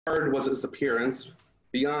hard was his appearance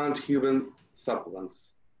beyond human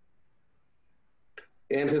semblance,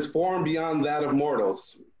 and his form beyond that of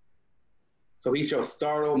mortals. So he shall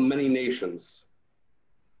startle many nations.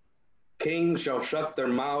 Kings shall shut their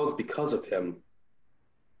mouths because of him,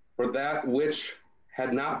 for that which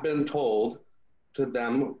had not been told to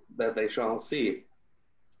them that they shall see,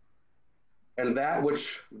 and that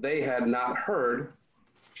which they had not heard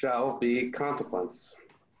shall be contemplance.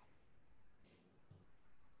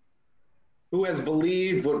 Who has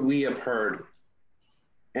believed what we have heard,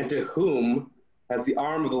 and to whom has the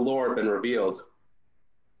arm of the Lord been revealed?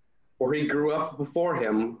 For he grew up before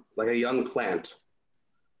him like a young plant,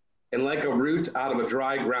 and like a root out of a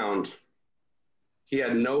dry ground. He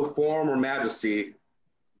had no form or majesty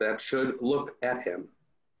that should look at him,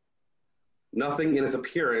 nothing in his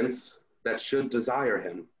appearance that should desire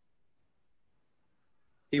him.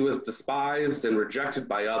 He was despised and rejected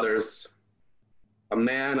by others, a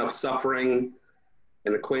man of suffering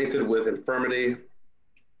and acquainted with infirmity,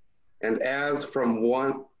 and as from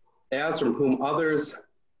whom others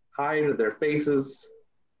hide their faces,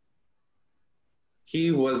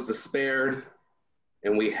 he was despaired,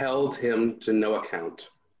 and we held him to no account.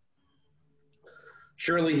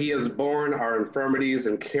 Surely he has borne our infirmities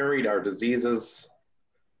and carried our diseases,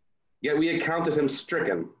 yet we accounted him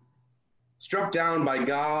stricken, struck down by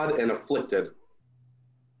God and afflicted.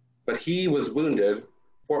 But he was wounded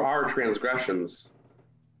for our transgressions,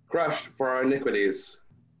 crushed for our iniquities.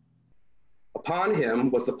 Upon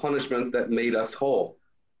him was the punishment that made us whole,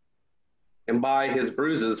 and by his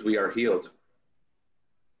bruises we are healed.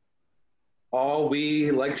 All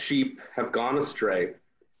we, like sheep, have gone astray.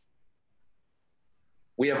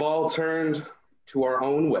 We have all turned to our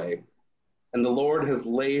own way, and the Lord has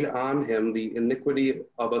laid on him the iniquity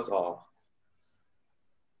of us all.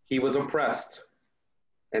 He was oppressed,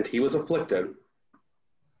 and he was afflicted,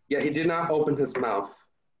 yet he did not open his mouth.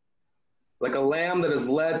 Like a lamb that is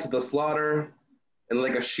led to the slaughter, and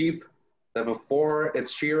like a sheep that before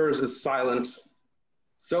its shearers is silent,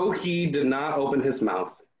 so he did not open his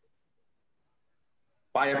mouth.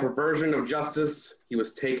 By a perversion of justice, he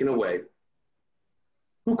was taken away.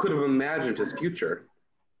 Who could have imagined his future?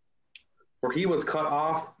 For he was cut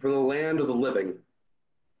off from the land of the living,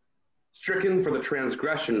 stricken for the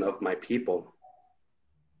transgression of my people.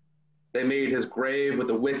 They made his grave with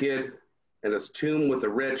the wicked and his tomb with the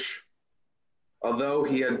rich, although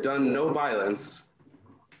he had done no violence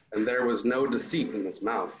and there was no deceit in his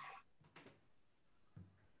mouth.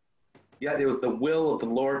 Yet it was the will of the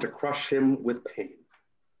Lord to crush him with pain.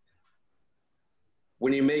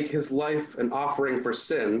 When you make his life an offering for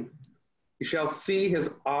sin, he shall see his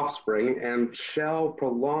offspring and shall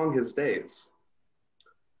prolong his days.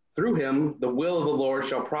 Through him, the will of the Lord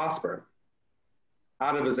shall prosper.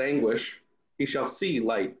 Out of his anguish, he shall see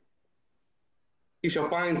light. He shall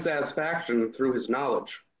find satisfaction through his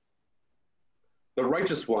knowledge. The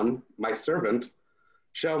righteous one, my servant,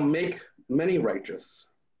 shall make many righteous,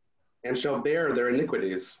 and shall bear their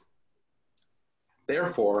iniquities.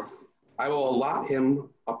 Therefore, I will allot him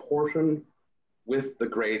a portion with the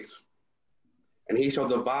great, and he shall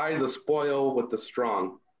divide the spoil with the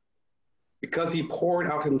strong, because he poured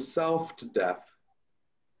out himself to death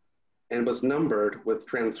and was numbered with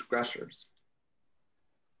transgressors.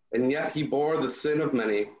 And yet he bore the sin of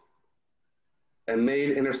many and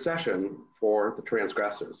made intercession for the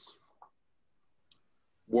transgressors.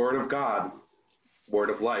 Word of God, word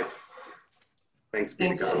of life. Thanks be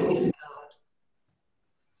to God.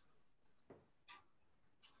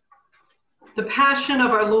 The Passion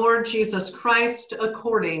of our Lord Jesus Christ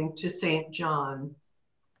according to St. John.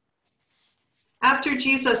 After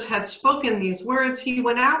Jesus had spoken these words, he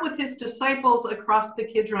went out with his disciples across the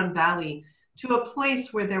Kidron Valley to a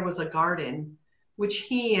place where there was a garden, which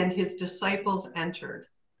he and his disciples entered.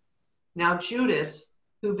 Now Judas,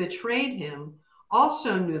 who betrayed him,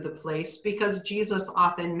 also knew the place because Jesus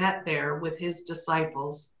often met there with his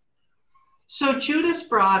disciples. So Judas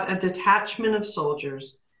brought a detachment of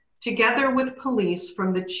soldiers, together with police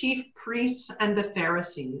from the chief priests and the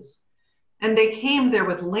Pharisees. And they came there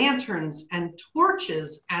with lanterns and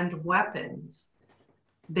torches and weapons.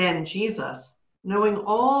 Then Jesus, knowing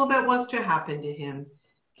all that was to happen to him,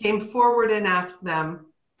 came forward and asked them,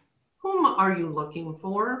 "Whom are you looking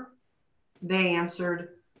for?" They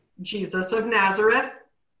answered, "Jesus of Nazareth."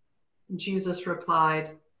 Jesus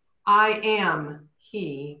replied, "I am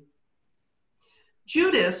he."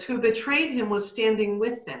 Judas, who betrayed him, was standing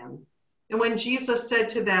with them. And when Jesus said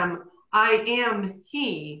to them, "I am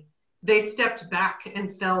he," they stepped back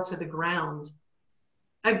and fell to the ground.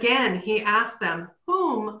 Again, he asked them,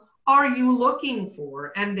 "Whom are you looking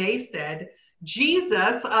for?" And they said,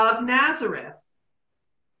 Jesus of Nazareth.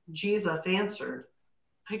 Jesus answered,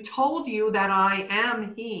 I told you that I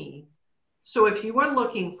am he. So if you are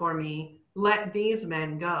looking for me, let these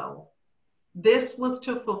men go. This was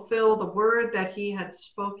to fulfill the word that he had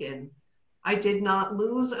spoken. I did not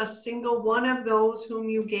lose a single one of those whom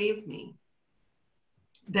you gave me.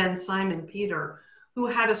 Then Simon Peter, who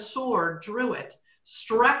had a sword, drew it,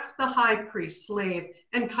 struck the high priest's slave,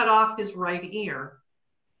 and cut off his right ear.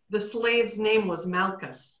 The slave's name was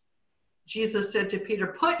Malchus. Jesus said to Peter,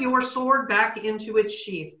 put your sword back into its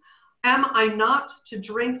sheath. Am I not to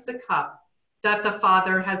drink the cup that the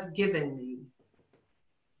Father has given me?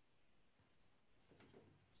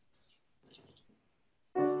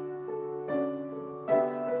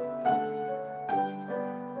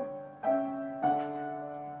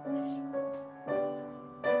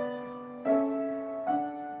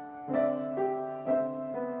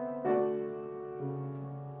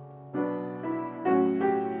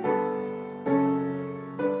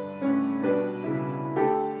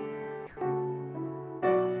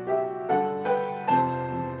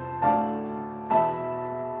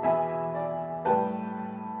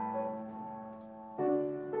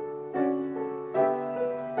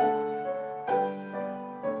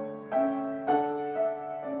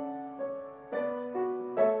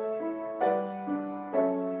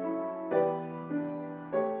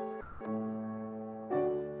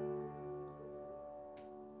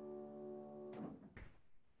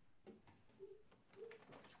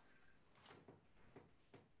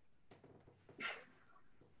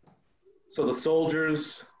 So the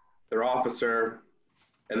soldiers, their officer,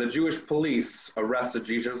 and the Jewish police arrested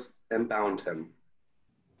Jesus and bound him.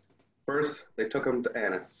 First, they took him to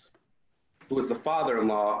Annas, who was the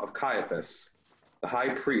father-in-law of Caiaphas, the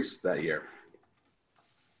high priest that year.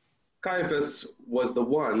 Caiaphas was the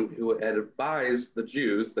one who had advised the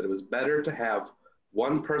Jews that it was better to have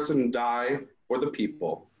one person die for the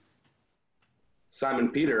people. Simon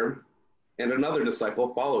Peter and another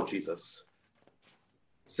disciple followed Jesus.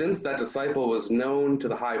 Since that disciple was known to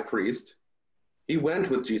the high priest, he went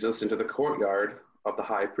with Jesus into the courtyard of the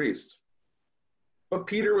high priest. But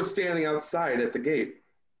Peter was standing outside at the gate.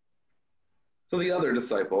 So the other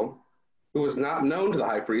disciple, who was not known to the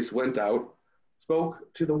high priest, went out,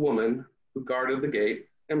 spoke to the woman who guarded the gate,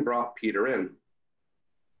 and brought Peter in.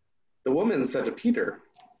 The woman said to Peter,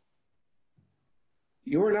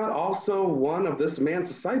 you are not also one of this man's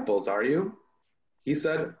disciples, are you? He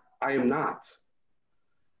said, I am not.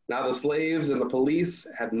 Now the slaves and the police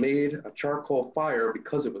had made a charcoal fire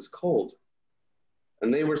because it was cold,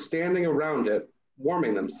 and they were standing around it,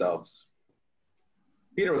 warming themselves.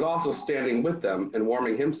 Peter was also standing with them and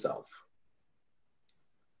warming himself.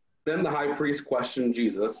 Then the high priest questioned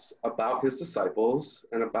Jesus about his disciples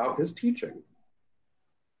and about his teaching.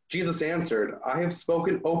 Jesus answered, I have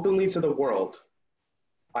spoken openly to the world.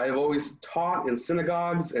 I have always taught in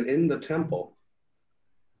synagogues and in the temple,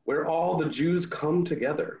 where all the Jews come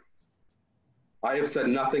together. I have said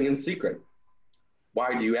nothing in secret.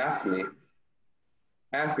 Why do you ask me?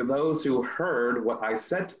 Ask those who heard what I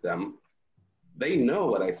said to them. They know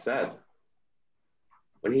what I said.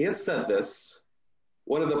 When he had said this,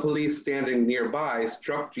 one of the police standing nearby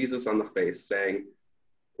struck Jesus on the face, saying,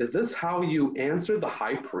 is this how you answer the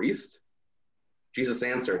high priest? Jesus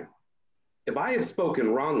answered, if I have spoken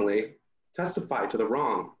wrongly, testify to the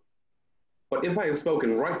wrong. But if I have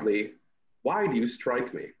spoken rightly, why do you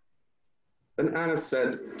strike me? Then Annas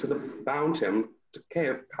bound him to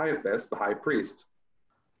Caiaphas, the high priest.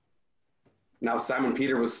 Now Simon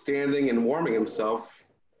Peter was standing and warming himself.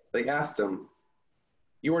 They asked him,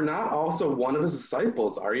 you are not also one of his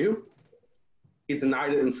disciples, are you? He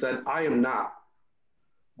denied it and said, I am not.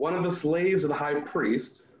 One of the slaves of the high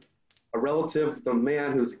priest, a relative of the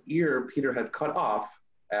man whose ear Peter had cut off,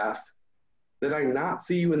 asked, did I not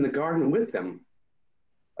see you in the garden with him?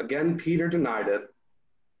 Again, Peter denied it,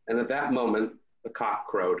 and at that moment, the cock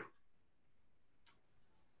crowed.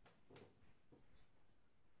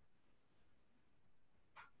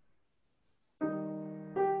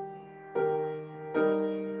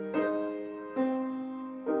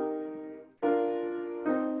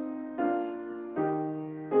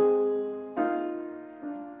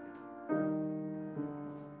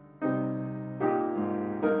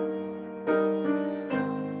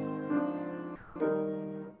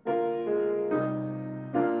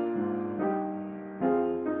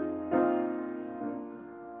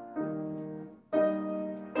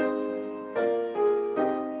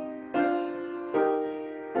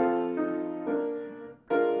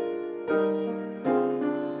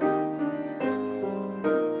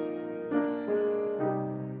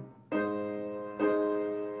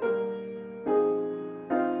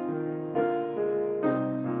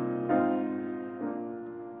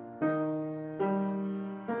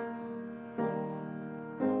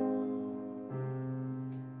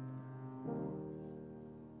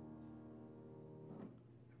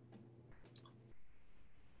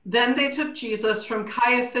 Then they took Jesus from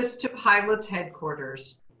Caiaphas to Pilate's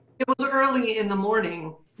headquarters. It was early in the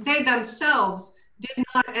morning. They themselves did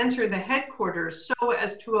not enter the headquarters so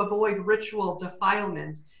as to avoid ritual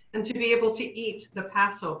defilement and to be able to eat the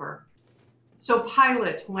Passover. So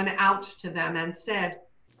Pilate went out to them and said,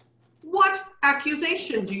 "What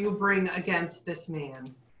accusation do you bring against this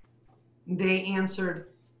man?" They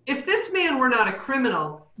answered, "If this man were not a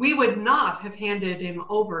criminal, we would not have handed him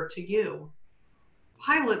over to you."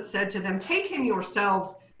 Pilate said to them, "Take him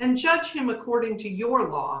yourselves and judge him according to your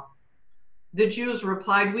law." The Jews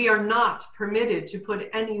replied, "We are not permitted to put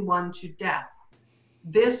anyone to death."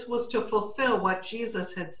 This was to fulfill what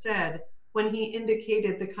Jesus had said when he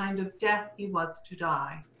indicated the kind of death he was to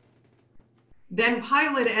die. Then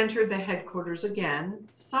Pilate entered the headquarters again,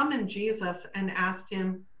 summoned Jesus, and asked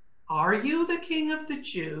him, "Are you the king of the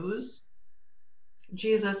Jews?"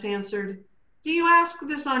 Jesus answered, "Do you ask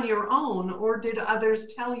this on your own, or did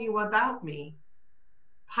others tell you about me?"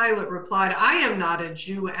 Pilate replied, "I am not a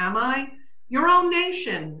Jew, am I? Your own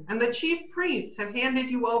nation and the chief priests have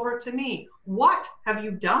handed you over to me. What have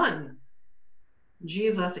you done?"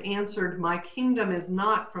 Jesus answered, "My kingdom is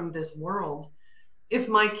not from this world. If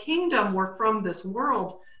my kingdom were from this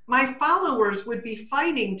world, my followers would be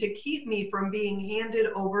fighting to keep me from being handed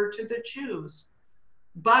over to the Jews.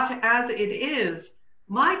 But as it is,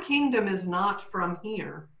 my kingdom is not from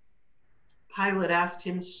here." Pilate asked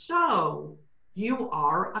him, "So, you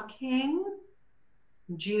are a king?"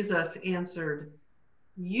 Jesus answered,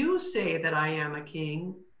 "You say that I am a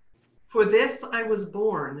king. For this I was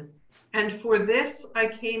born, and for this I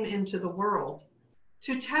came into the world,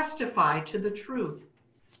 to testify to the truth.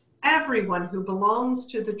 Everyone who belongs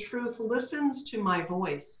to the truth listens to my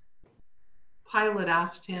voice." Pilate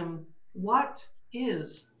asked him, "What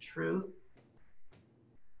is truth?"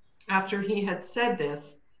 After he had said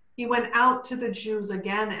this, he went out to the Jews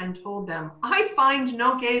again and told them, "I find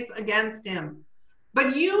no case against him.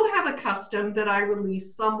 But you have a custom that I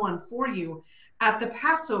release someone for you at the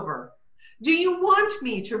Passover. Do you want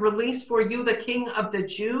me to release for you the king of the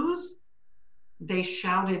Jews?" They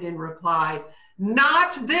shouted in reply,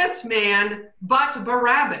 "Not this man, but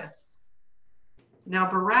Barabbas." Now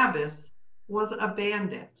Barabbas was a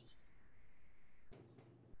bandit.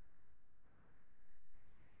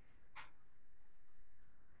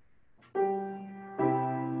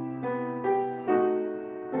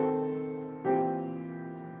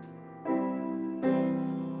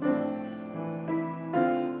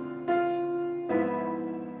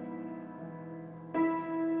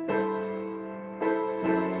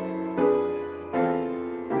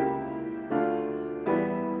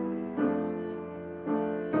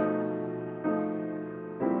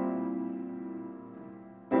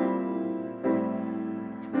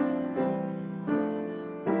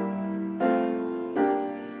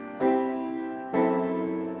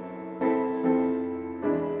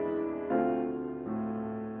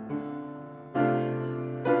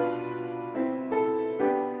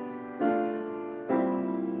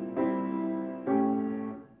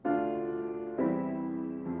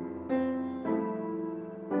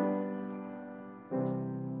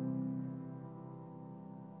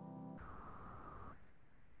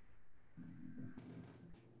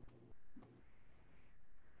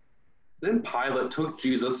 Then Pilate took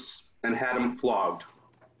Jesus and had him flogged.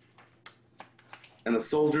 And the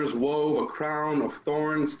soldiers wove a crown of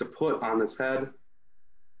thorns to put on his head,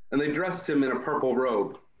 and they dressed him in a purple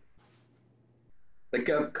robe. They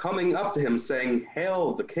kept coming up to him, saying,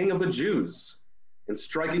 "Hail, the King of the Jews," and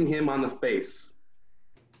striking him on the face.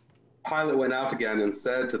 Pilate went out again and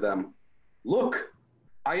said to them, "Look,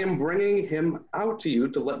 I am bringing him out to you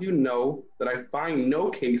to let you know that I find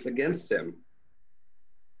no case against him."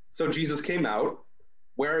 So Jesus came out,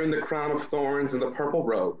 wearing the crown of thorns and the purple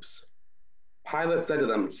robes. Pilate said to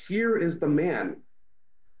them, "Here is the man."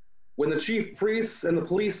 When the chief priests and the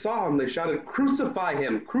police saw him, they shouted, "Crucify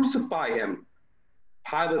him! Crucify him!"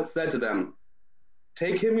 Pilate said to them,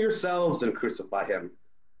 "Take him yourselves and crucify him.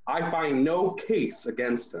 I find no case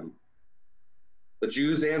against him." The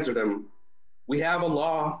Jews answered him, "We have a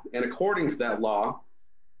law, and according to that law,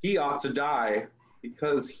 he ought to die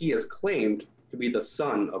because he has claimed to be the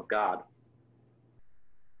Son of God."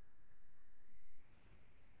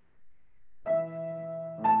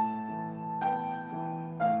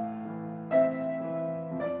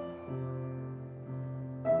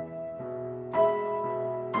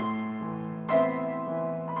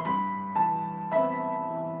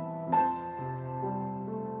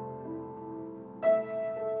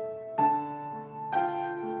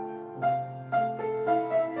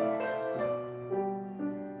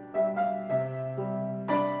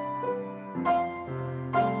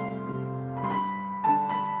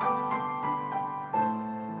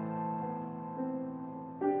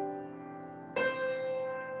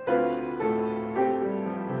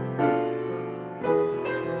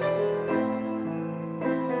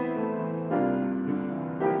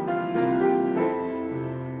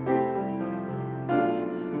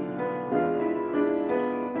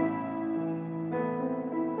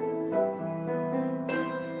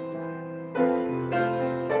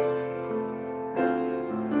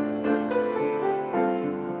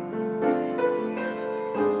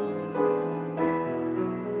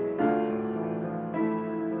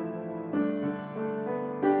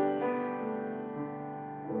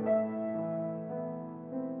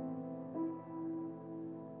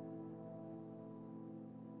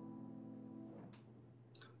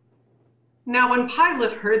 Now when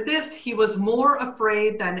Pilate heard this, he was more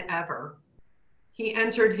afraid than ever. He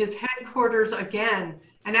entered his headquarters again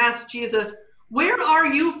and asked Jesus, "Where are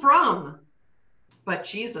you from?" But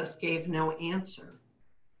Jesus gave no answer.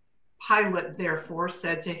 Pilate therefore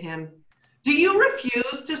said to him, "Do you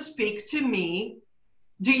refuse to speak to me?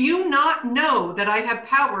 Do you not know that I have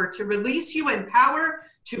power to release you and power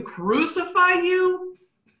to crucify you?"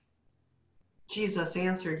 Jesus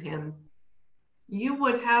answered him, "You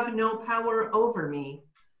would have no power over me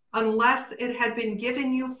unless it had been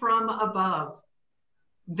given you from above.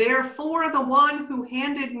 Therefore, the one who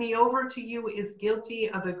handed me over to you is guilty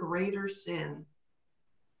of a greater sin."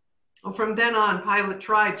 From then on, Pilate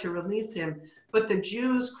tried to release him, but the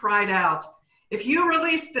Jews cried out, "If you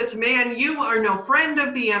release this man, you are no friend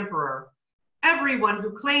of the emperor. Everyone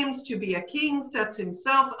who claims to be a king sets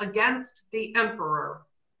himself against the emperor."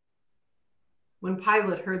 When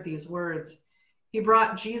Pilate heard these words, he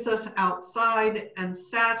brought Jesus outside and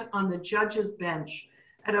sat on the judge's bench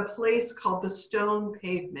at a place called the Stone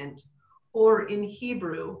Pavement, or in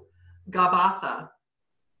Hebrew, Gabbatha.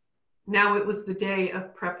 Now it was the day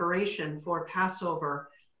of preparation for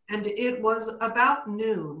Passover, and it was about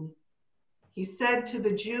noon. He said to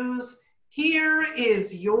the Jews, "Here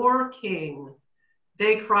is your king."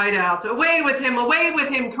 They cried out, away with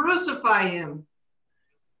him, crucify him."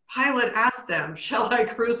 Pilate asked them, "Shall I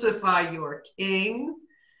crucify your king?"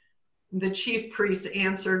 The chief priests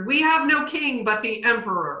answered, "We have no king but the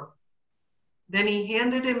emperor." Then he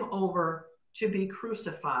handed him over to be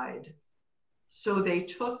crucified. So they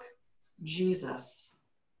took Jesus.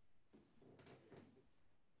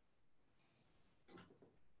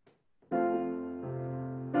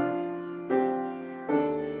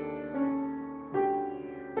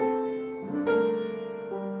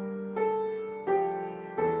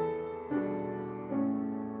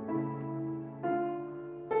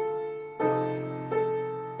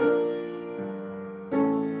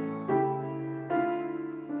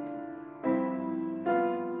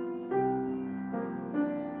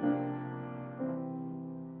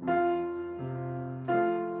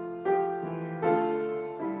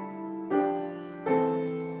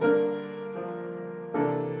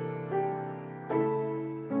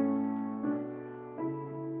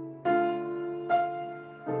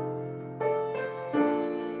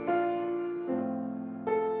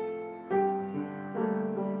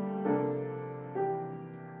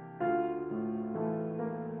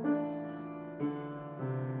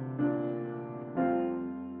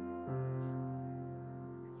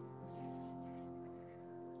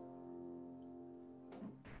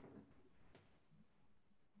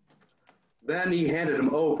 Then he handed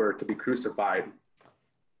him over to be crucified.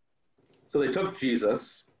 So they took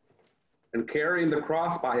Jesus, and carrying the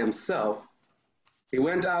cross by himself, he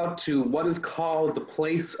went out to what is called the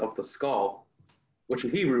place of the skull, which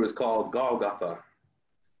in Hebrew is called Golgotha.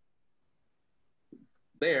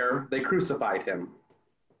 There they crucified him,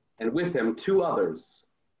 and with him two others,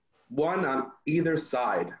 one on either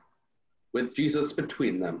side, with Jesus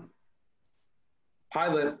between them.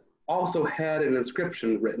 Pilate also had an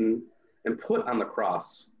inscription written and put on the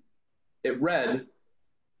cross. It read,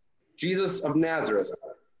 "Jesus of Nazareth,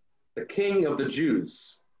 the King of the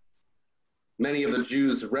Jews." Many of the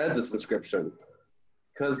Jews read this inscription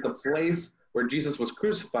because the place where Jesus was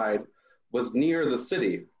crucified was near the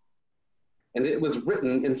city, and it was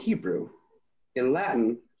written in Hebrew, in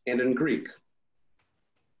Latin, and in Greek.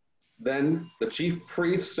 Then the chief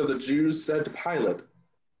priests of the Jews said to Pilate,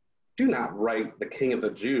 "Do not write the King of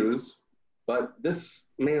the Jews, but this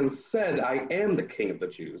man said, 'I am the King of the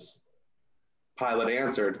Jews.'" Pilate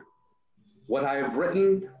answered, "What I have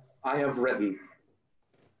written, I have written."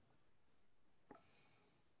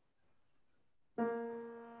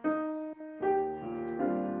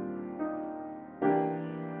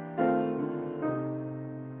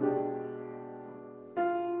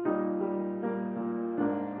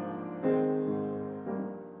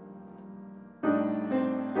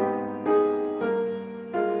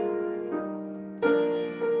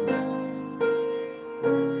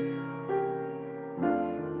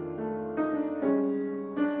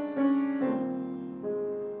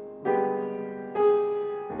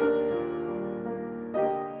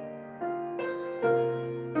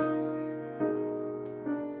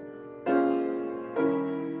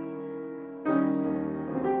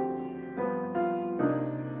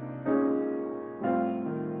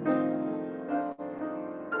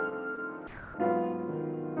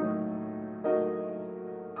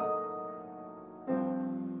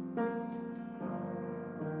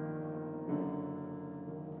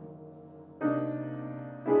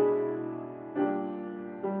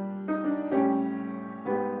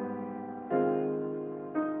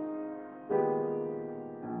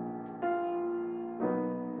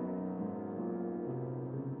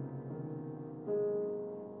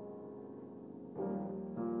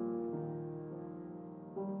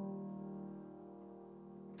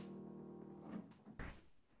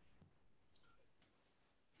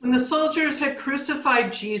 soldiers had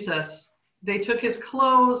crucified Jesus, they took his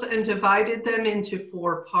clothes and divided them into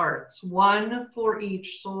 4 parts, one for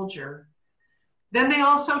each soldier. Then they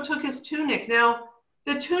also took his tunic. Now,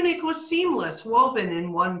 the tunic was seamless, woven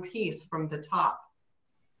in one piece from the top.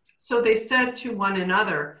 So they said to one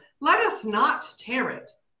another, "Let us not tear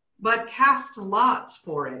it, but cast lots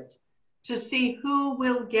for it, to see who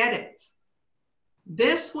will get it."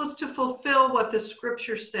 This was to fulfill what the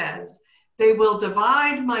scripture says, "They will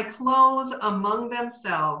divide my clothes among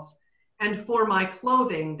themselves, and for my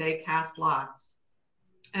clothing they cast lots."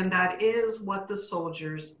 And that is what the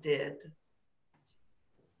soldiers did.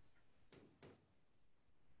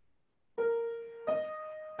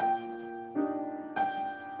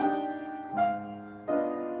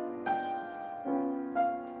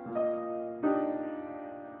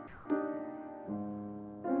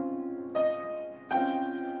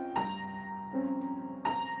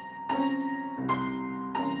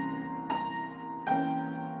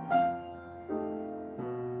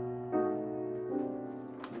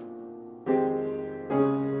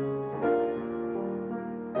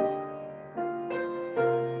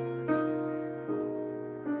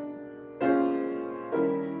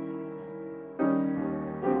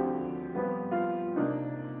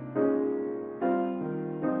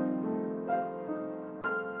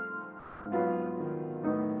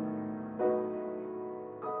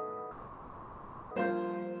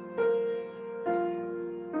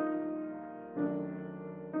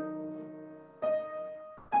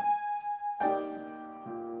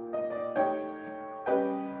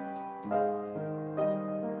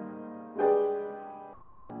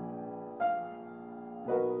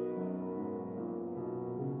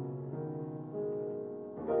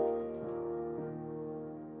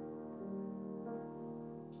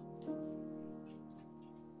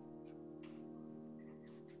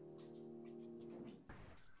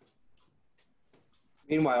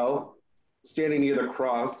 Meanwhile, standing near the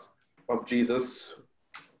cross of Jesus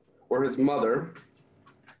were his mother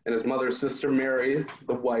and his mother's sister Mary,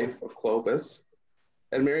 the wife of Clopas,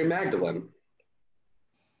 and Mary Magdalene.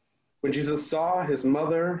 When Jesus saw his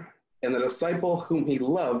mother and the disciple whom he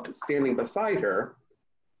loved standing beside her,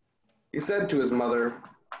 he said to his mother,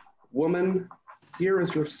 "Woman, here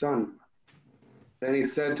is your son." Then he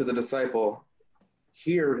said to the disciple,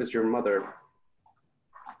 "Here is your mother."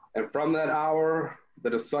 And from that hour, the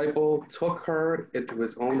disciple took her into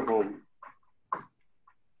his own home.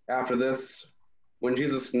 After this, when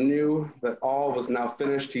Jesus knew that all was now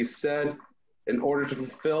finished, he said, in order to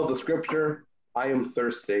fulfill the scripture, "I am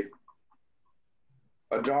thirsty."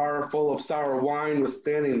 A jar full of sour wine was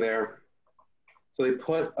standing there. So they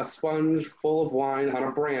put a sponge full of wine on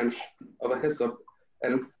a branch of a hyssop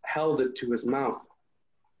and held it to his mouth.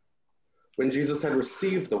 When Jesus had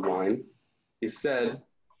received the wine, he said,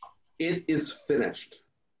 "It is finished."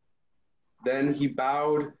 Then he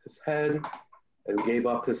bowed his head and gave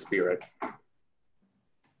up his spirit.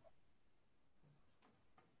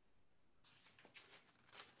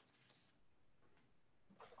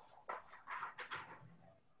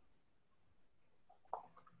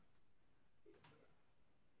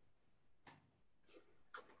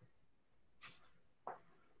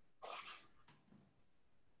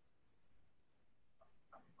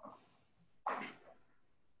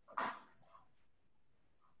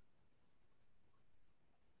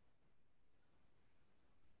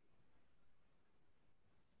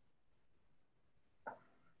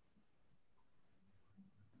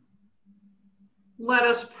 Let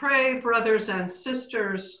us pray, brothers and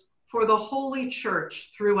sisters, for the Holy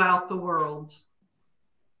Church throughout the world.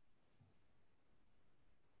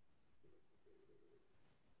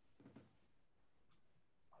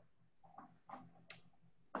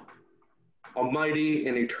 Almighty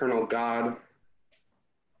and eternal God,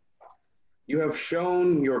 you have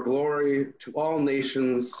shown your glory to all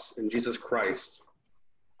nations in Jesus Christ.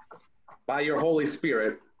 By your Holy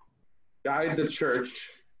Spirit, guide the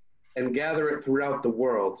church and gather it throughout the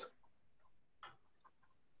world.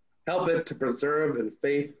 Help it to preserve in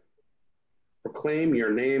faith, proclaim your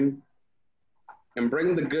name, and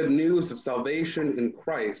bring the good news of salvation in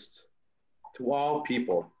Christ to all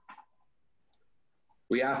people.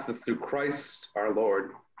 We ask this through Christ our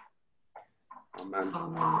Lord. Amen.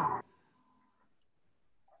 Amen.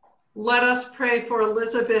 Let us pray for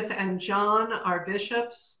Elizabeth and John, our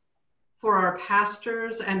bishops, for our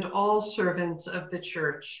pastors and all servants of the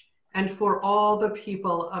church, and for all the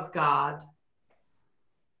people of God.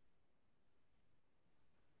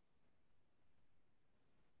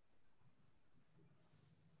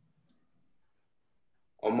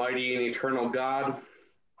 Almighty and eternal God,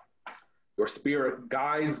 your Spirit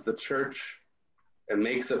guides the church and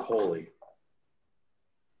makes it holy.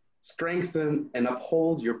 Strengthen and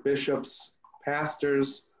uphold your bishops,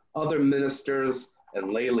 pastors, other ministers,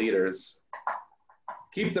 and lay leaders.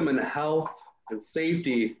 Keep them in health and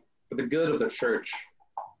safety for the good of the church,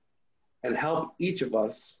 and help each of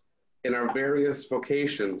us in our various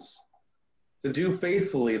vocations to do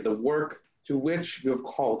faithfully the work to which you have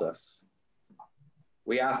called us.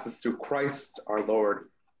 We ask this through Christ our Lord.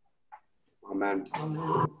 Amen.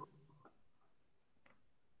 Amen.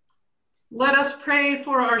 Let us pray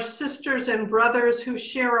for our sisters and brothers who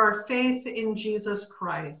share our faith in Jesus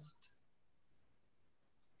Christ.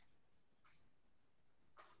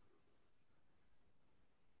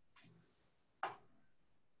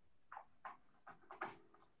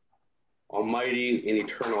 Almighty and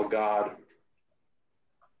eternal God,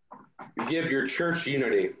 you give your church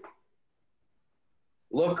unity.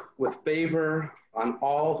 Look with favor on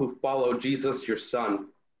all who follow Jesus, your Son.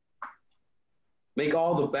 Make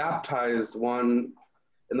all the baptized one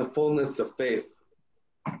in the fullness of faith,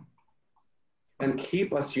 and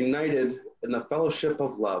keep us united in the fellowship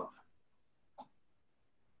of love.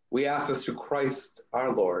 We ask this through Christ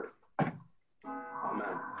our Lord.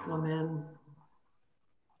 Amen. Amen.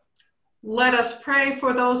 Let us pray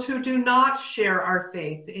for those who do not share our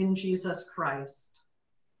faith in Jesus Christ.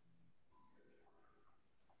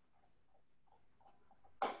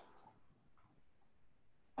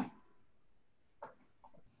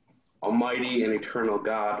 Almighty and eternal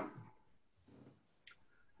God,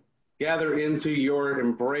 gather into your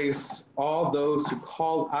embrace all those who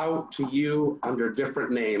call out to you under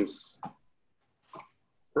different names.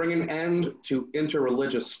 Bring an end to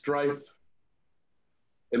interreligious strife,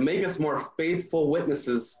 and make us more faithful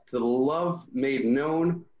witnesses to the love made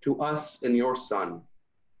known to us in your Son.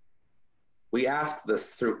 We ask this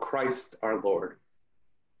through Christ our Lord.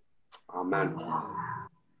 Amen.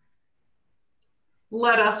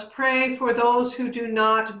 Let us pray for those who do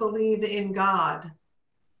not believe in God.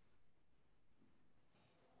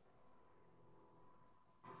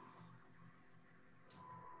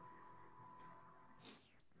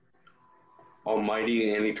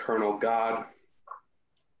 Almighty and eternal God,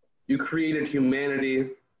 you created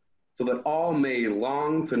humanity so that all may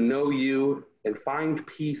long to know you and find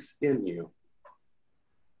peace in you.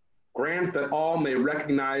 Grant that all may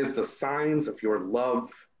recognize the signs of your love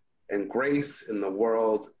and grace in the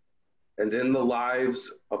world and in the lives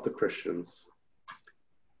of the Christians,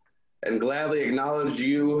 and gladly acknowledge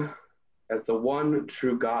you as the one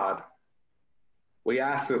true God. We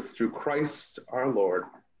ask this through Christ our Lord.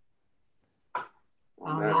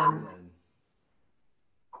 Amen. Amen.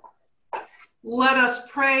 Let us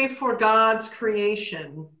pray for God's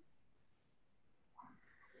creation.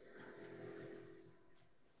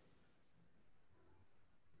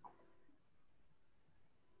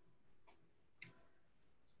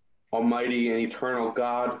 Almighty and eternal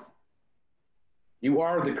God, you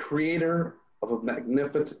are the creator of a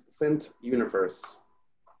magnificent universe.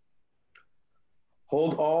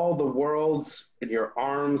 Hold all the worlds in your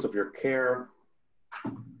arms of your care,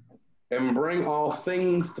 and bring all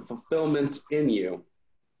things to fulfillment in you.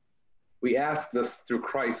 We ask this through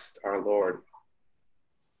Christ our Lord.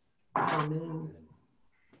 Amen.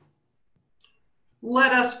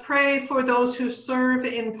 Let us pray for those who serve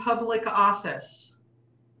in public office.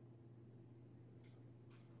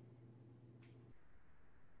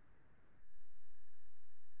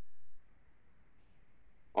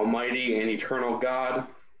 Almighty and eternal God,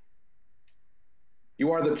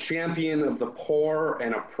 you are the champion of the poor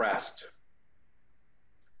and oppressed.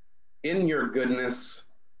 In your goodness,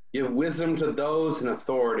 give wisdom to those in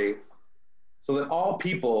authority, so that all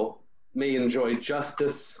people may enjoy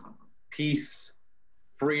justice, peace,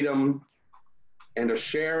 freedom, and a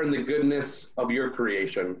share in the goodness of your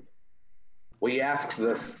creation. We ask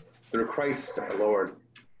this through Christ our Lord.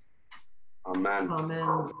 Amen.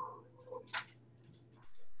 Amen.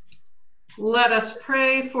 Let us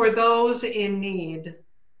pray for those in need.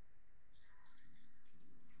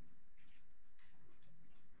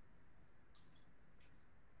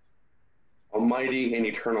 Almighty and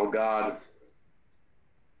eternal God,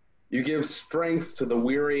 you give strength to the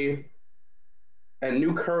weary and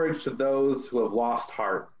new courage to those who have lost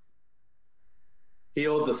heart.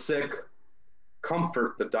 Heal the sick,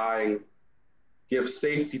 comfort the dying, give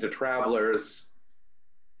safety to travelers,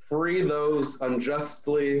 free those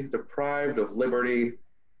unjustly deprived of liberty,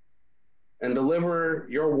 and deliver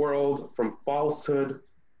your world from falsehood,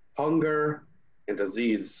 hunger, and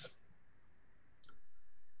disease.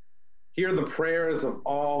 Hear the prayers of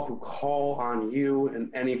all who call on you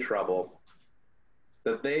in any trouble,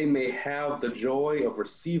 that they may have the joy of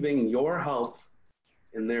receiving your help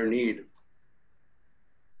in their need.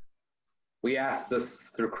 We ask this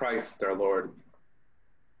through Christ our Lord.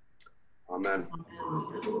 Amen.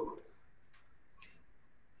 Amen.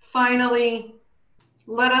 Finally,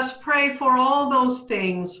 let us pray for all those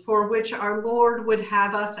things for which our Lord would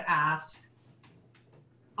have us ask.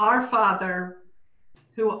 Our Father,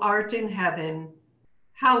 who art in heaven,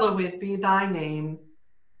 hallowed be thy name.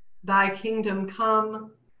 Thy kingdom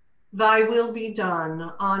come, thy will be done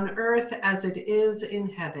on earth as it is in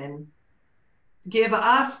heaven. Give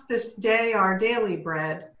us this day our daily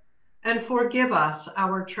bread, and forgive us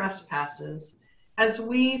our trespasses, as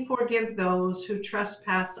we forgive those who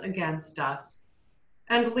trespass against us.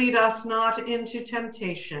 And lead us not into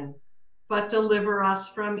temptation, but deliver us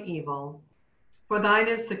from evil. For thine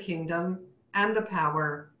is the kingdom, and the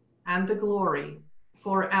power, and the glory,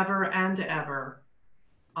 forever and ever.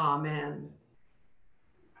 Amen.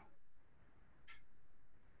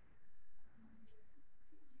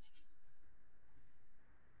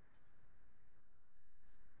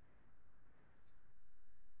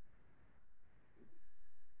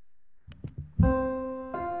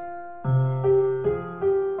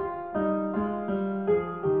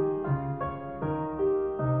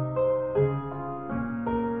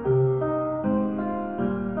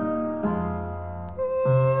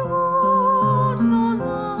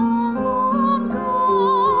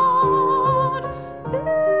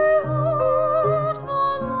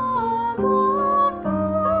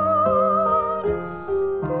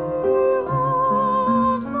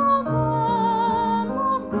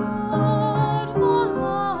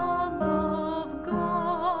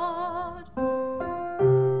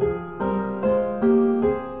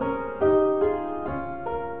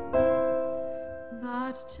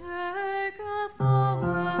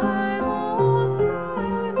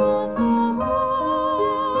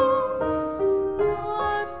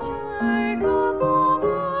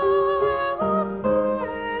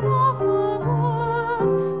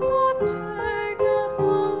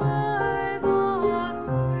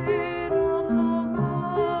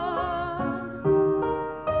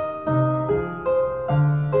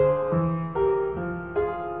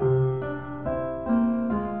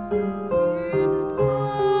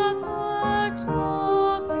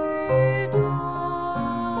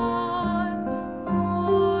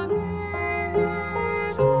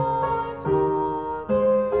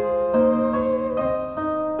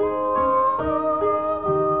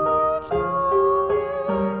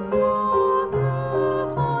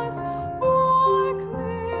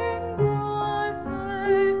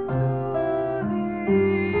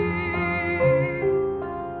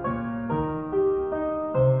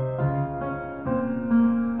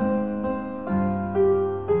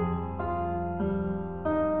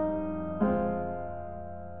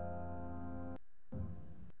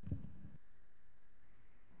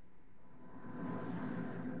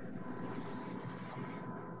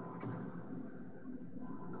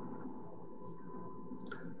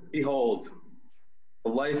 Behold,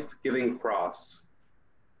 the life-giving cross,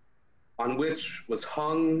 on which was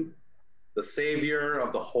hung the Savior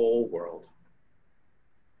of the whole world.